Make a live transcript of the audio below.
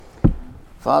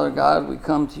Father God, we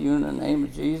come to you in the name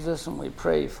of Jesus, and we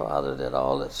pray, Father, that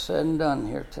all that's said and done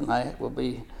here tonight will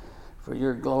be for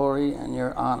your glory and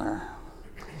your honor.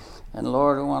 And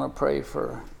Lord, I want to pray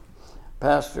for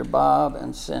Pastor Bob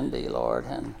and Cindy, Lord,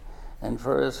 and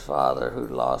for his father who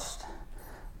lost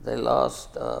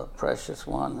a precious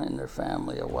one in their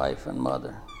family, a wife and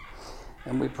mother.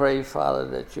 And we pray, Father,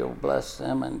 that you'll bless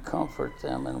them and comfort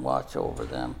them and watch over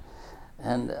them.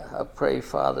 And I pray,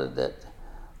 Father, that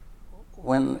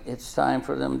when it's time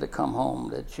for them to come home,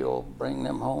 that you'll bring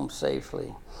them home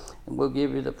safely. And we'll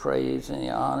give you the praise and the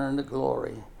honor and the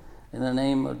glory in the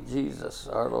name of Jesus,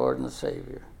 our Lord and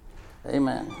Savior.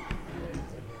 Amen.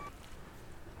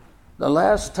 The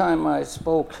last time I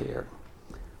spoke here,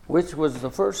 which was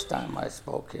the first time I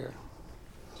spoke here,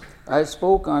 I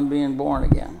spoke on being born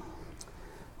again.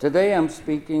 Today I'm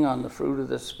speaking on the fruit of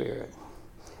the Spirit.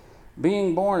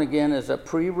 Being born again is a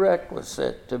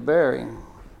prerequisite to bearing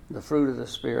the fruit of the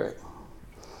Spirit.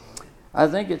 I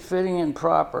think it's fitting and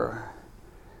proper,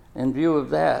 in view of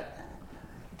that,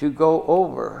 to go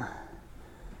over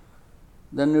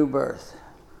the new birth.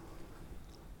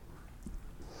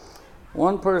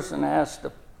 One person asked,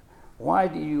 why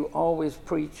do you always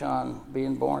preach on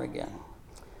being born again?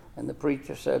 And the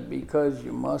preacher said, because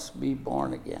you must be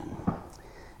born again.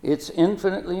 It's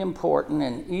infinitely important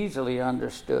and easily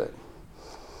understood.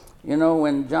 You know,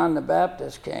 when John the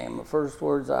Baptist came, the first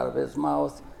words out of his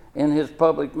mouth in his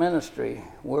public ministry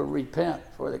were, repent,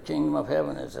 for the kingdom of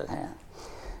heaven is at hand.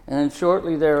 And then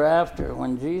shortly thereafter,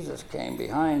 when Jesus came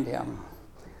behind him,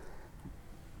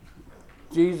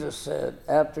 Jesus said,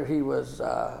 after he was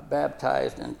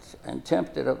baptized and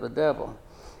tempted of the devil,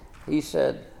 he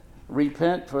said,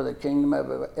 repent, for the kingdom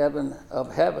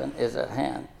of heaven is at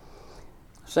hand.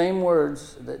 Same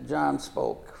words that John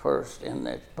spoke first in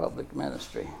that public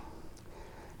ministry.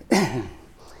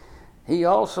 He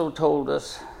also told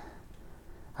us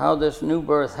how this new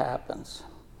birth happens.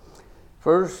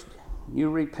 First, you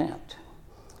repent,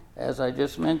 as I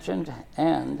just mentioned,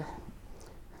 and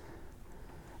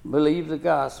believe the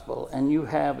gospel, and you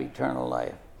have eternal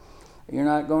life. You're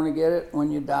not going to get it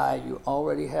when you die. You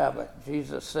already have it.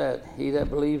 Jesus said, he that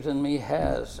believes in me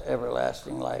has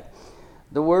everlasting life.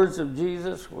 The words of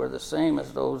Jesus were the same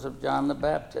as those of John the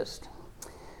Baptist.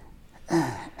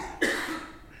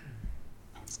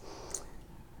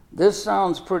 This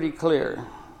sounds pretty clear,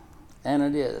 and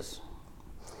it is.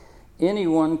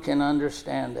 Anyone can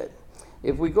understand it.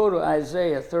 If we go to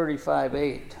Isaiah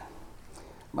 35:8,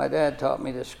 my dad taught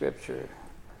me this scripture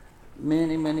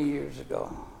many, many years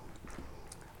ago.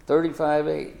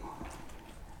 35:8,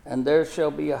 and there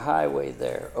shall be a highway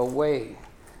there, a way.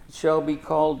 It shall be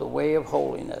called the way of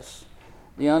holiness.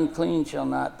 The unclean shall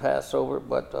not pass over,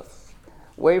 but the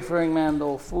wayfaring man,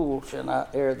 though a fool, shall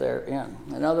not err therein.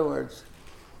 In other words,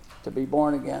 to be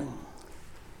born again,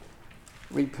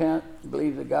 repent,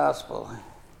 believe the gospel.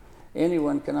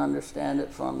 Anyone can understand it,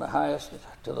 from the highest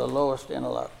to the lowest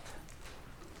intellect.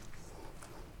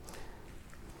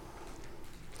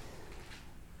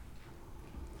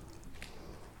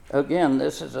 Again,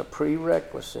 this is a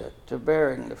prerequisite to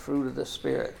bearing the fruit of the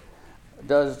Spirit.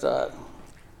 Does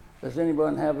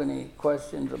anyone have any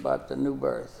questions about the new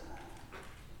birth?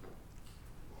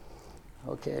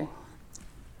 Okay.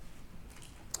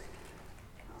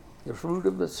 The fruit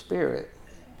of the Spirit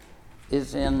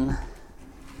is in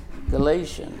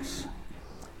Galatians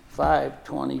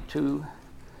 5:22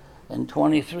 and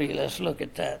 23. Let's look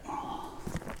at that.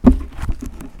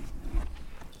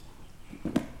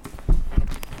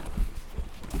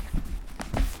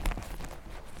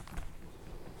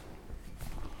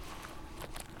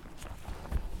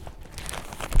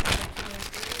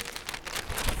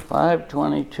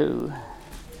 (5:22)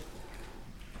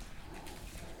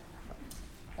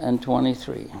 and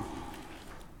 23.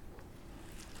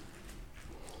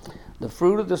 The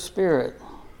fruit of the Spirit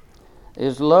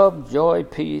is love, joy,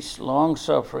 peace,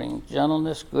 long-suffering,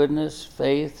 gentleness, goodness,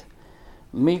 faith,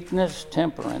 meekness,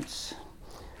 temperance.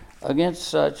 Against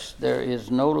such there is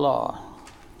no law.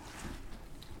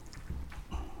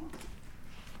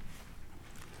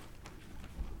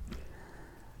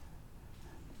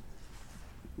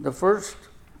 The first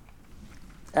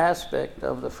aspect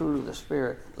of the fruit of the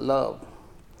Spirit, love.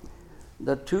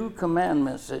 The two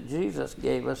commandments that Jesus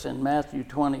gave us in Matthew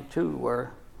 22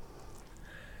 were,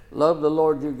 love the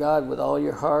Lord your God with all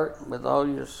your heart, with all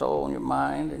your soul and your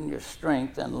mind and your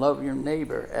strength, and love your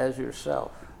neighbor as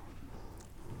yourself.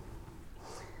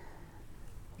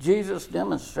 Jesus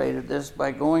demonstrated this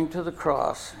by going to the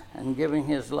cross and giving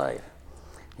his life.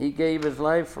 He gave his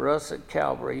life for us at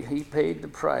Calvary. He paid the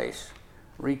price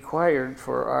required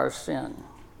for our sin.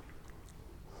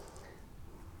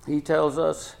 He tells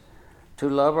us to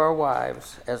love our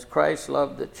wives as Christ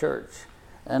loved the church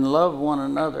and love one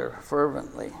another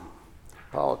fervently.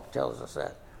 Paul tells us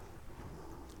that.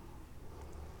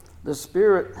 The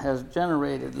Spirit has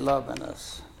generated love in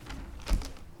us.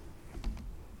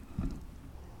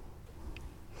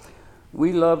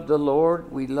 We love the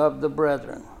Lord, we love the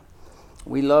brethren.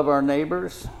 We love our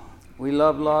neighbors, we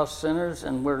love lost sinners,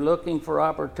 and we're looking for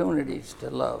opportunities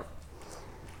to love.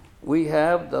 We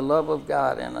have the love of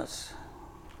God in us.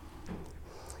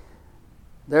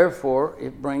 Therefore,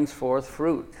 it brings forth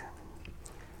fruit.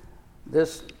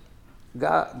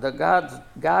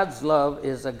 God's love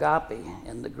is agape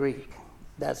in the Greek.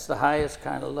 That's the highest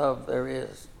kind of love there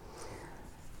is.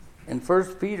 In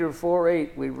 1 Peter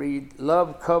 4:8, we read,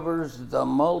 "Love covers the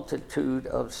multitude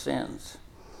of sins."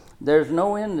 There's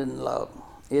no end in love.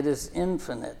 It is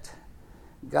infinite.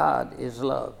 God is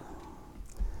love.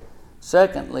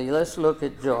 Secondly, let's look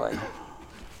at joy.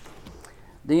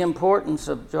 The importance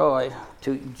of joy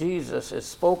to Jesus is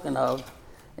spoken of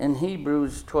in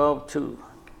Hebrews 12:2.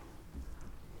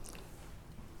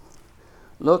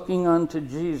 Looking unto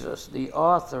Jesus, the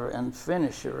author and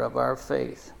finisher of our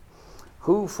faith,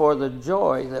 who for the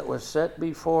joy that was set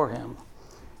before him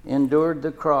endured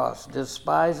the cross,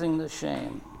 despising the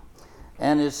shame,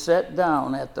 and is set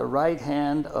down at the right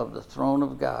hand of the throne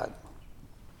of God.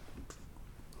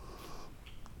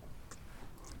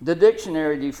 The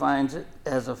dictionary defines it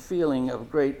as a feeling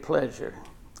of great pleasure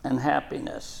and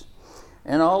happiness.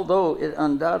 And although it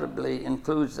undoubtedly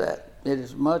includes that, it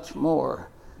is much more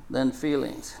than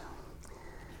feelings.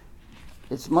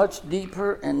 It's much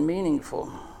deeper and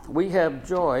meaningful. We have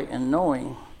joy in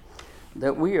knowing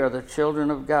that we are the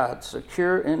children of God,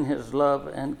 secure in His love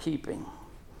and keeping.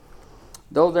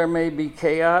 Though there may be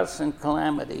chaos and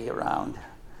calamity around,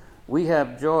 we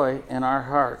have joy in our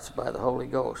hearts by the Holy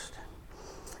Ghost.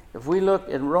 If we look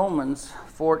in Romans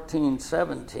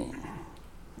 14:17,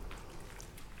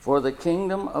 "For the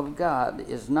kingdom of God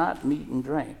is not meat and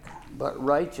drink, but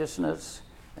righteousness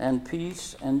and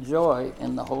peace and joy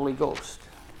in the Holy Ghost."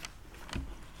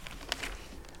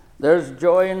 There's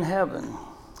joy in heaven.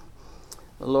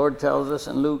 The Lord tells us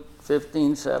in Luke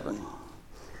 15:7,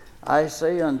 "I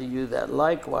say unto you that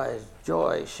likewise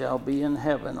joy shall be in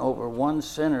heaven over one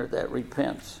sinner that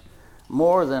repents,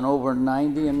 more than over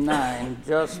 99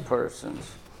 just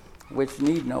persons which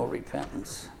need no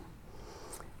repentance."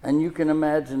 And you can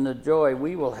imagine the joy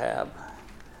we will have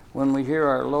when we hear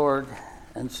our Lord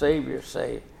and Savior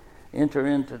say, "Enter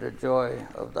into the joy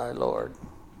of thy Lord."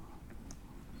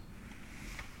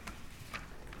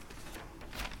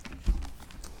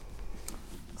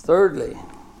 Thirdly,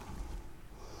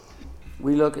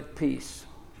 we look at peace.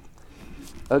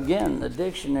 Again, the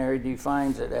dictionary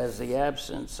defines it as the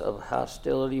absence of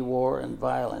hostility, war, and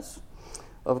violence.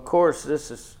 Of course,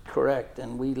 this is correct,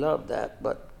 and we love that,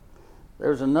 but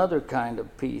there's another kind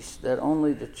of peace that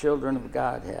only the children of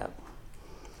God have.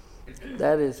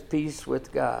 That is peace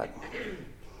with God.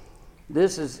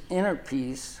 This is inner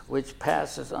peace which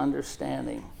passes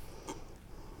understanding.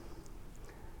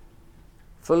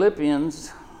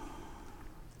 Philippians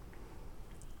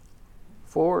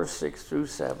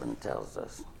 4:6-7 tells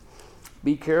us,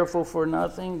 "Be careful for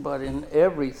nothing, but in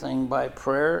everything by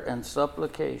prayer and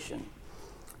supplication,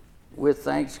 with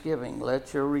thanksgiving,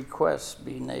 let your requests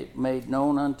be made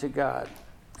known unto God,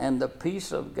 and the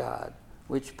peace of God,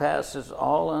 which passes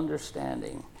all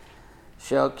understanding,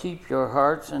 shall keep your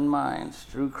hearts and minds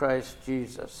through Christ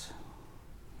Jesus."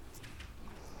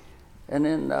 And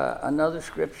in another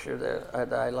scripture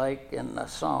that I like in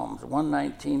Psalms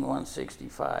 119,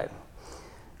 165,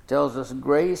 tells us,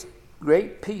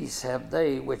 great peace have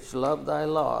they which love thy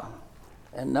law,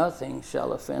 and nothing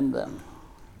shall offend them.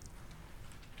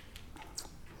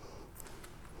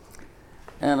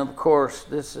 And of course,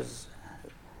 this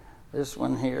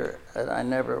one here that I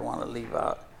never want to leave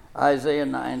out. Isaiah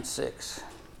 9:6.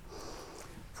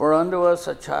 "For unto us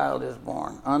a child is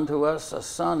born, unto us a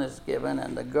son is given,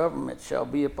 and the government shall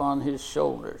be upon his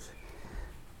shoulders.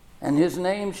 And his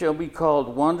name shall be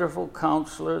called Wonderful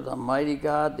Counselor, the Mighty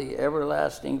God, the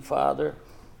Everlasting Father,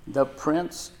 the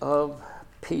Prince of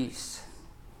Peace."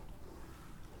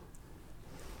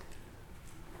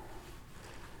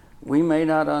 We may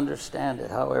not understand it,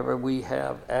 however, we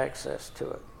have access to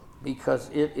it, because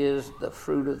it is the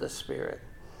fruit of the Spirit.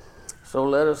 So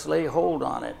let us lay hold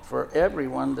on it, for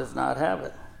everyone does not have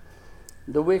it.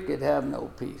 The wicked have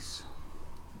no peace.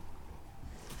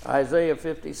 Isaiah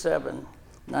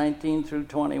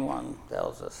 57:19-21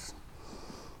 tells us,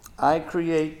 "I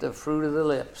create the fruit of the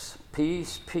lips,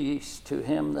 peace, peace to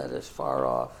him that is far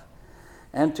off,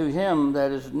 and to him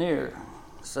that is near,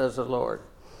 says the Lord.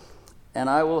 and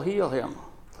I will heal him.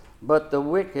 But the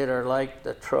wicked are like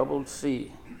the troubled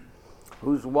sea,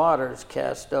 whose waters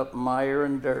cast up mire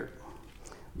and dirt.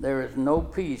 There is no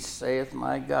peace, saith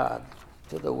my God,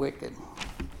 to the wicked.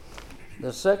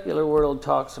 The secular world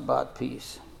talks about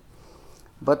peace,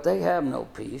 but they have no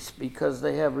peace because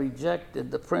they have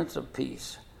rejected the Prince of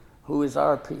Peace, who is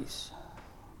our peace.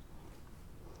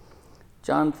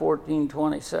 John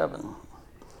 14:27,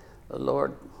 the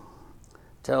Lord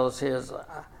tells his,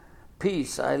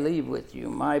 peace I leave with you,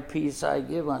 my peace I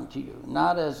give unto you.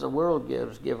 Not as the world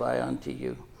gives, give I unto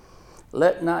you.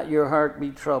 Let not your heart be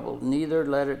troubled, neither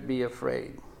let it be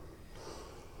afraid.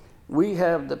 We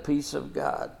have the peace of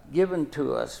God given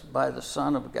to us by the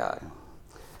Son of God.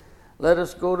 Let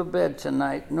us go to bed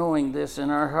tonight knowing this in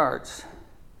our hearts,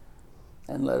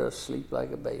 and let us sleep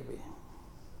like a baby.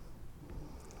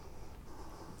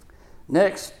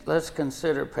 Next, let's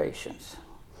consider patience.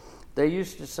 They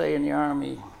used to say in the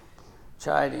army,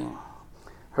 chiding,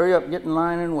 hurry up, get in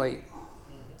line and wait.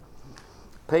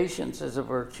 Patience is a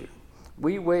virtue.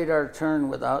 We wait our turn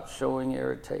without showing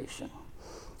irritation.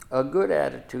 A good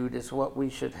attitude is what we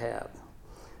should have.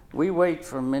 We wait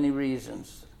for many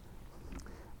reasons.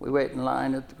 We wait in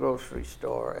line at the grocery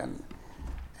store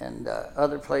and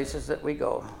other places that we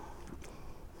go.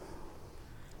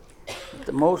 But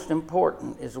the most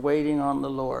important is waiting on the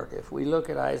Lord. If we look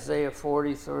at Isaiah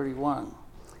 40:31,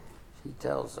 he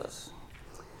tells us,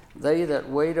 they that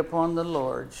wait upon the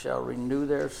Lord shall renew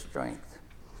their strength.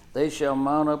 They shall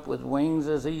mount up with wings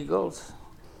as eagles.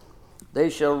 They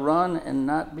shall run and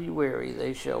not be weary.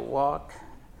 They shall walk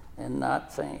and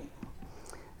not faint.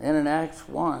 And in Acts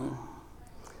 1,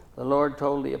 the Lord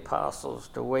told the apostles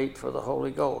to wait for the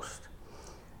Holy Ghost,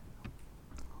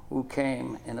 who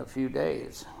came in a few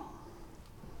days.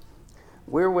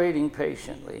 We're waiting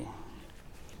patiently,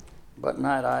 but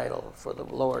not idle, for the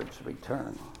Lord's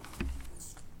return.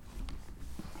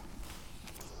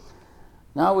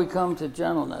 Now we come to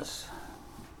gentleness,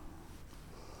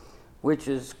 which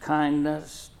is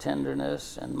kindness,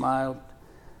 tenderness, and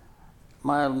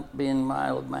being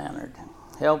mild-mannered,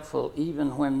 helpful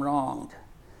even when wronged.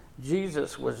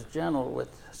 Jesus was gentle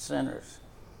with sinners.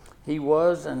 He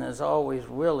was and is always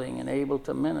willing and able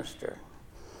to minister.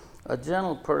 A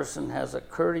gentle person has a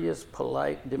courteous,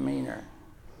 polite demeanor.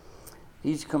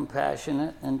 He's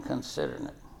compassionate and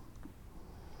considerate.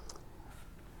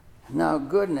 Now,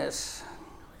 goodness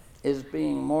is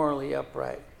being morally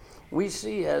upright. We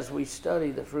see as we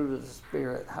study the fruit of the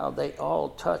Spirit how they all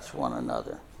touch one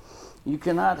another. You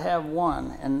cannot have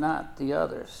one and not the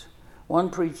others. One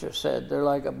preacher said they're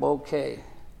like a bouquet.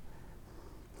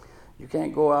 You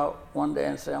can't go out one day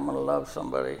and say, I'm going to love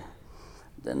somebody,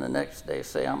 then the next day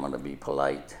say, I'm going to be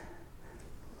polite,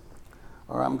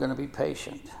 or I'm going to be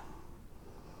patient.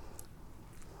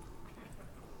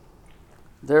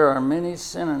 There are many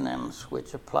synonyms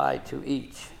which apply to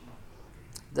each.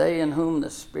 They in whom the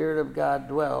Spirit of God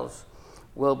dwells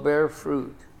will bear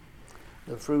fruit,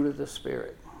 the fruit of the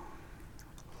Spirit.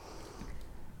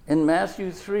 In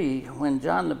Matthew 3, when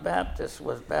John the Baptist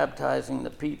was baptizing the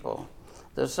people,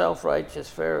 the self-righteous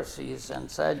Pharisees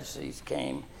and Sadducees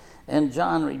came, and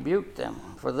John rebuked them,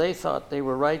 for they thought they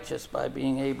were righteous by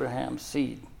being Abraham's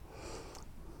seed.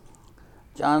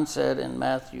 John said in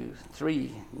Matthew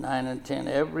 3, 9 and 10,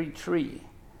 every tree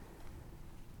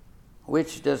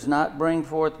which does not bring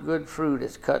forth good fruit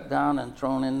is cut down and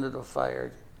thrown into the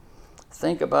fire.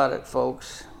 Think about it,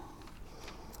 folks.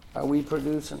 Are we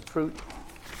producing fruit?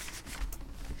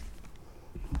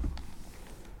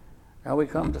 Now we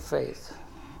come to faith.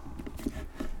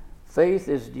 Faith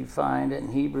is defined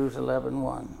in Hebrews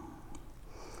 11:1.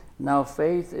 Now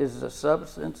faith is the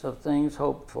substance of things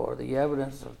hoped for, the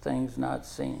evidence of things not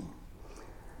seen.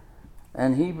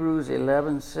 And Hebrews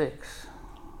 11:6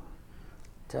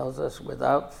 tells us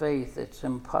without faith it's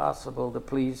impossible to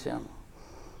please him.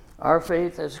 Our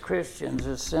faith as Christians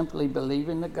is simply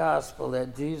believing the gospel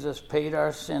that Jesus paid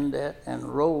our sin debt and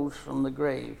rose from the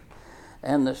grave,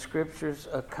 and the scriptures'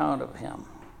 account of him,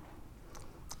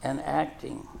 and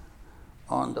acting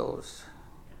on those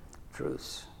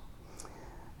truths.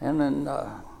 And then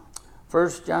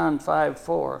 1 John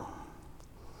 5:4,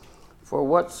 for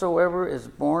whatsoever is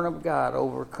born of God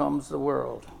overcomes the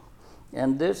world.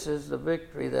 And this is the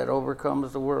victory that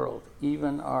overcomes the world,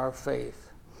 even our faith.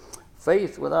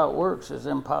 Faith without works is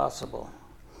impossible.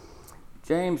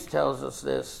 James tells us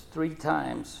this 3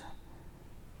 times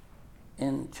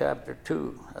in chapter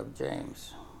 2 of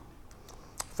James.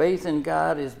 Faith in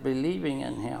God is believing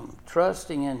in him,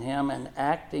 trusting in him, and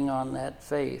acting on that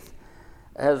faith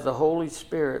as the Holy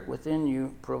Spirit within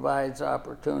you provides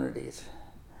opportunities.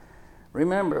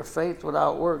 Remember, faith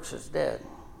without works is dead.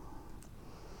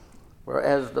 For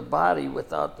as the body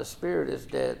without the spirit is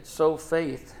dead, so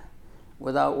faith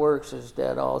without works is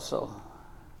dead also.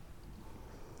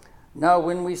 Now,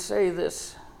 when we say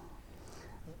this,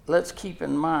 let's keep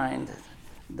in mind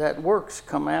that works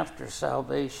come after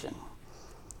salvation.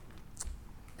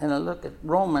 And I look at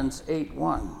Romans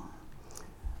 8:1.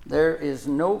 There is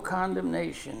no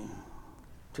condemnation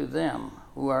to them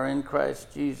who are in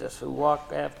Christ Jesus, who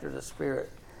walk after the Spirit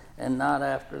and not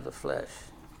after the flesh.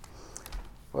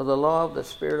 For the law of the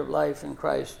Spirit of life in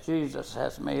Christ Jesus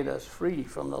has made us free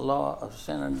from the law of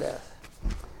sin and death.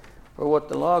 For what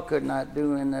the law could not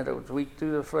do, in that it was weak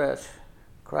through the flesh,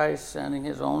 Christ, sending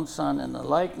his own Son in the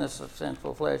likeness of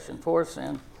sinful flesh and for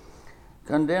sin,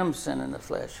 condemned sin in the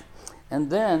flesh. And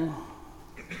then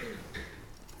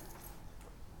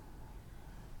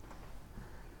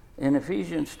in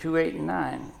Ephesians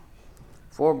 2:8-9,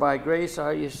 for by grace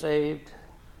are you saved.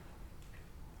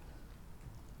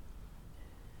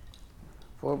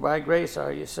 For by grace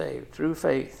are you saved, through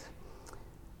faith,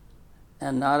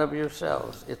 and not of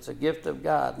yourselves. It's a gift of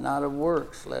God, not of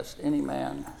works, lest any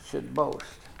man should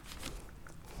boast.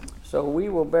 So we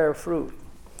will bear fruit,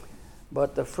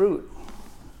 but the fruit,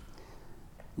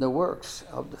 the works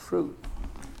of the fruit,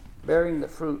 bearing the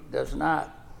fruit does not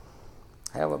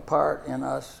have a part in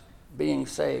us being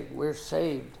saved. We're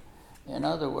saved. In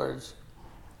other words,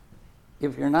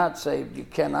 if you're not saved, you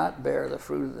cannot bear the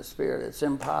fruit of the Spirit. It's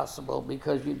impossible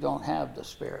because you don't have the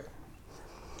Spirit.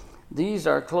 These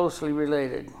are closely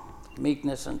related,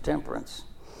 meekness and temperance.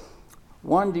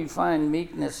 One defined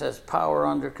meekness as power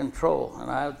under control, and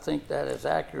I think that is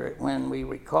accurate when we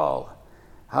recall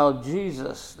how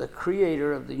Jesus, the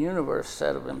creator of the universe,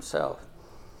 said of himself,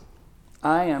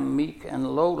 I am meek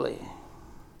and lowly.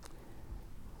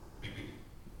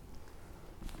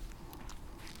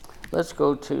 Let's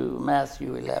go to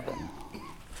Matthew 11.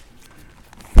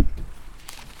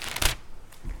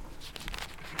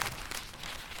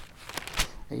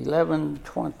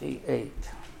 (11:28).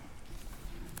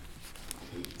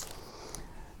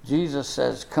 Jesus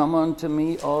says, come unto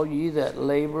me, all ye that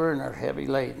labor and are heavy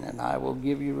laden, and I will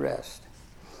give you rest.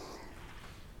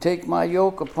 Take my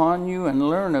yoke upon you and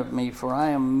learn of me, for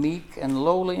I am meek and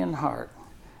lowly in heart,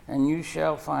 and you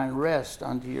shall find rest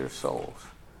unto your souls.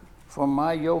 For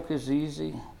my yoke is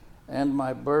easy and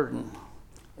my burden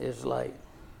is light.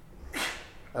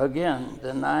 Again,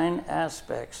 the 9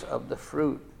 aspects of the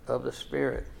fruit of the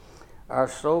Spirit are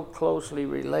so closely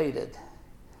related,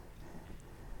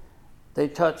 they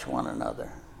touch one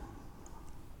another.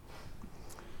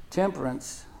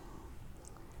 Temperance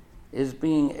is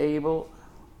being able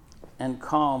and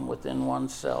calm within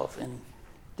oneself in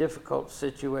difficult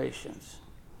situations,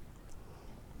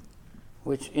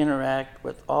 which interact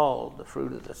with all the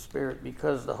fruit of the Spirit,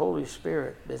 because the Holy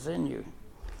Spirit is in you.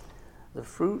 The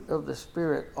fruit of the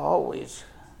Spirit always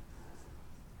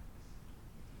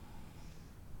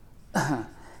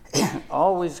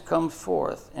comes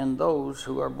forth in those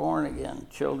who are born again,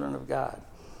 children of God.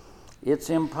 It's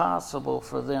impossible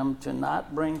for them to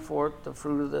not bring forth the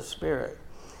fruit of the Spirit,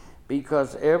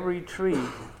 because every tree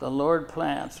the Lord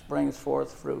plants brings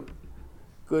forth fruit,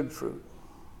 good fruit.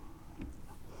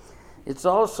 It's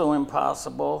also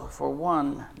impossible for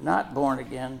one not born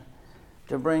again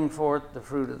to bring forth the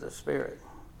fruit of the Spirit,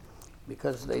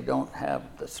 because they don't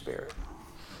have the Spirit.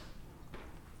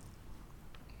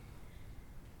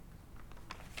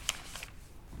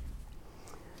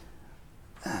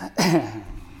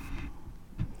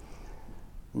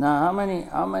 Now,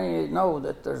 how many know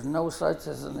that there's no such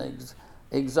as an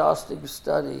exhaustive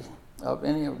study of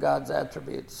any of God's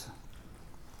attributes?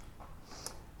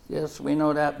 Yes, we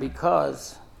know that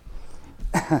because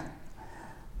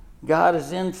God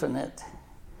is infinite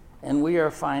and we are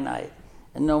finite.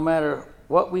 And no matter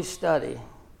what we study,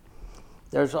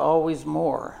 there's always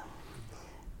more.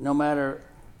 No matter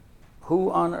who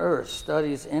on earth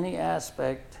studies any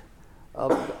aspect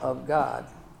of God,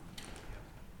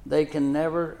 they can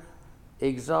never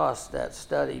exhaust that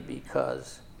study,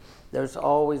 because there's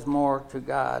always more to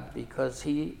God, because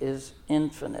he is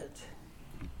infinite.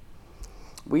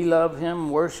 We love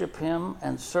him, worship him,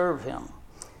 and serve him,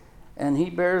 and he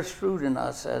bears fruit in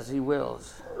us as he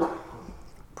wills.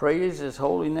 Praise his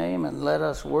holy name, and let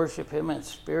us worship him in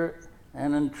spirit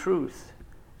and in truth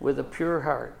with a pure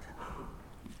heart.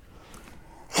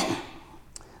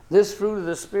 This fruit of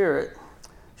the Spirit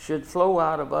should flow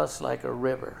out of us like a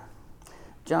river.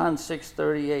 John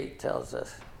 6:38 tells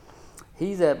us,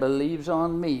 he that believes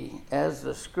on me, as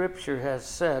the scripture has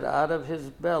said, out of his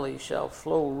belly shall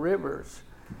flow rivers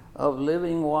of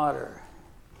living water.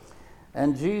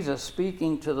 And Jesus,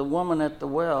 speaking to the woman at the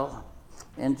well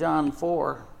in John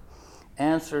 4,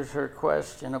 answered her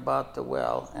question about the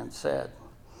well and said,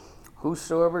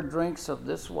 "Whosoever drinks of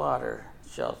this water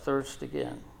shall thirst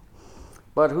again.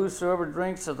 But whosoever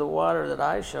drinks of the water that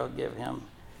I shall give him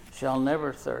shall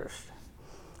never thirst.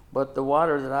 But the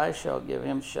water that I shall give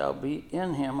him shall be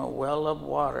in him a well of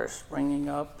water springing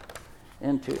up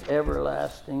into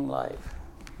everlasting life."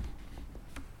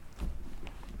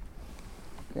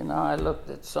 Okay, now I looked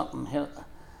at something here.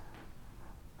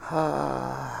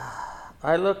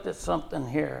 I looked at something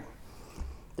here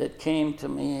that came to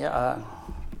me.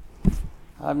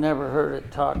 I've never heard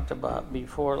it talked about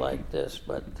before like this,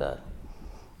 but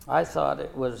I thought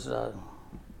it was a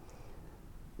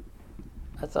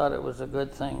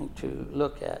good thing to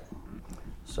look at.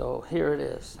 So here it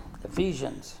is,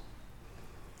 Ephesians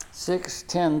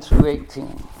 6:10 through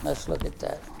 18. Let's look at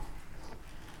that.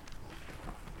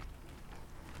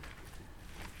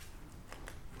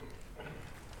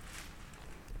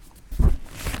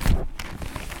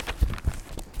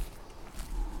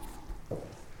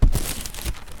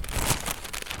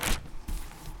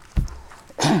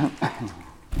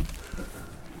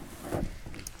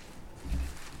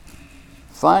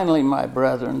 Finally, my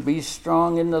brethren, be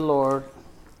strong in the Lord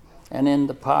and in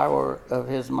the power of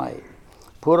his might.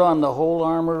 Put on the whole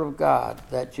armor of God,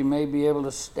 that you may be able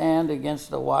to stand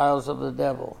against the wiles of the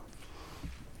devil.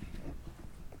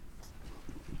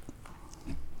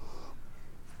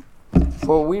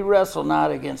 For we wrestle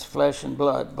not against flesh and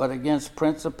blood, but against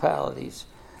principalities,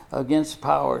 against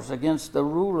powers, against the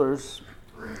rulers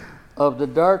of the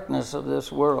darkness of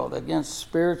this world, against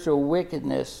spiritual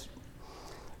wickedness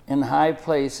in high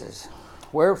places.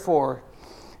 Wherefore,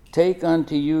 take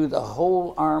unto you the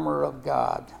whole armor of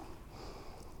God,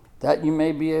 that you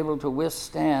may be able to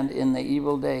withstand in the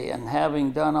evil day, and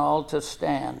having done all to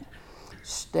stand.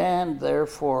 Stand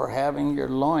therefore, having your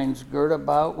loins girt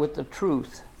about with the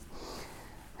truth,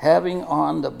 having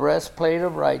on the breastplate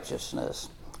of righteousness,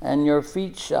 and your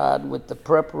feet shod with the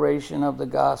preparation of the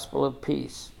gospel of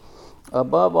peace.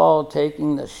 Above all,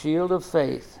 taking the shield of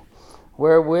faith,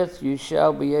 wherewith you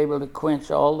shall be able to quench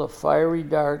all the fiery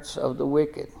darts of the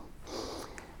wicked.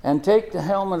 And take the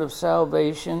helmet of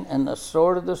salvation and the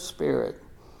sword of the Spirit,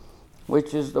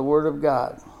 which is the word of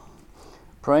God,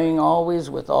 praying always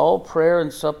with all prayer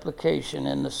and supplication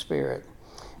in the Spirit,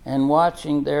 and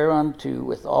watching thereunto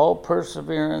with all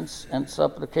perseverance and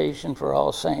supplication for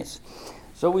all saints.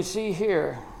 So we see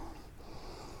here,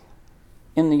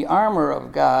 in the armor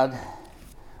of God,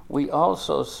 we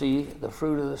also see the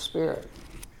fruit of the Spirit.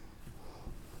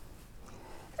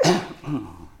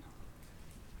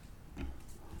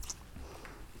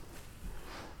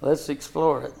 Let's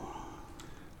explore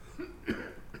it.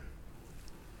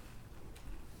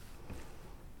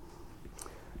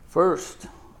 First,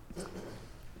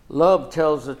 love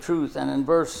tells the truth, and in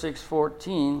verse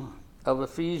 6:14 of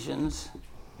Ephesians,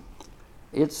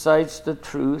 it cites the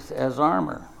truth as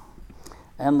armor.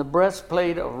 And the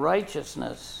breastplate of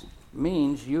righteousness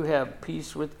means you have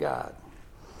peace with God,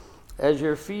 as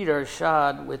your feet are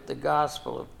shod with the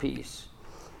gospel of peace,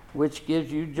 which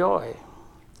gives you joy.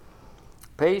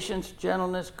 Patience,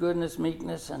 gentleness, goodness,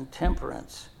 meekness, and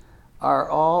temperance are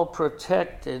all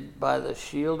protected by the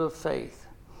shield of faith.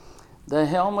 The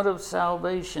helmet of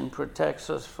salvation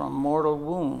protects us from mortal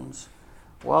wounds,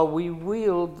 while we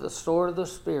wield the sword of the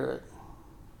Spirit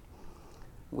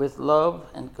with love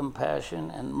and compassion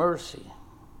and mercy.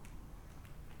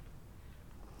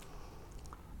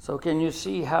 So can you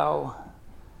see how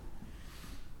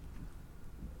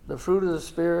the fruit of the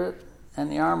Spirit and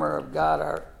the armor of God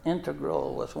are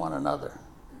integral with one another?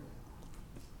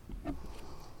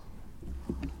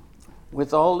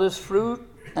 With all this fruit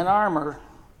and armor,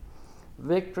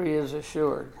 victory is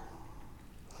assured.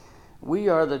 We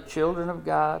are the children of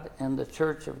God and the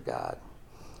church of God.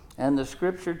 And the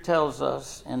scripture tells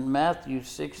us in Matthew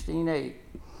 16:8,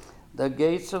 the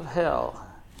gates of hell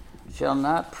shall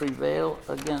not prevail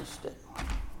against it.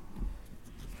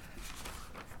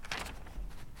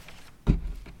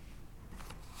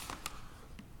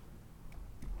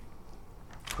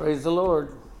 Praise the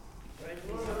Lord.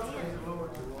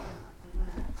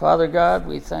 Father God,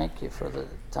 we thank you for the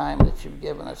time that you've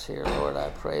given us here, Lord. I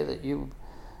pray that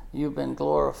you've been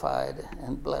glorified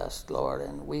and blessed, Lord,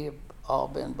 and we have all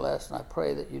been blessed. And I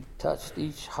pray that you touched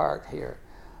each heart here,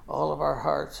 all of our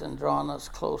hearts, and drawn us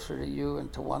closer to you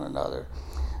and to one another.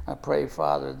 I pray,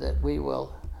 Father, that we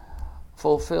will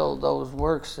fulfill those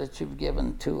works that you've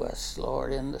given to us,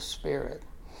 Lord, in the Spirit,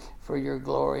 for your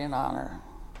glory and honor.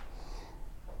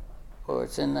 For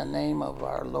it's in the name of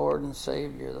our Lord and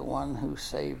Savior, the one who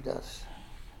saved us,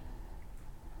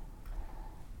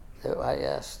 that I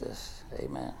ask this.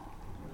 Amen.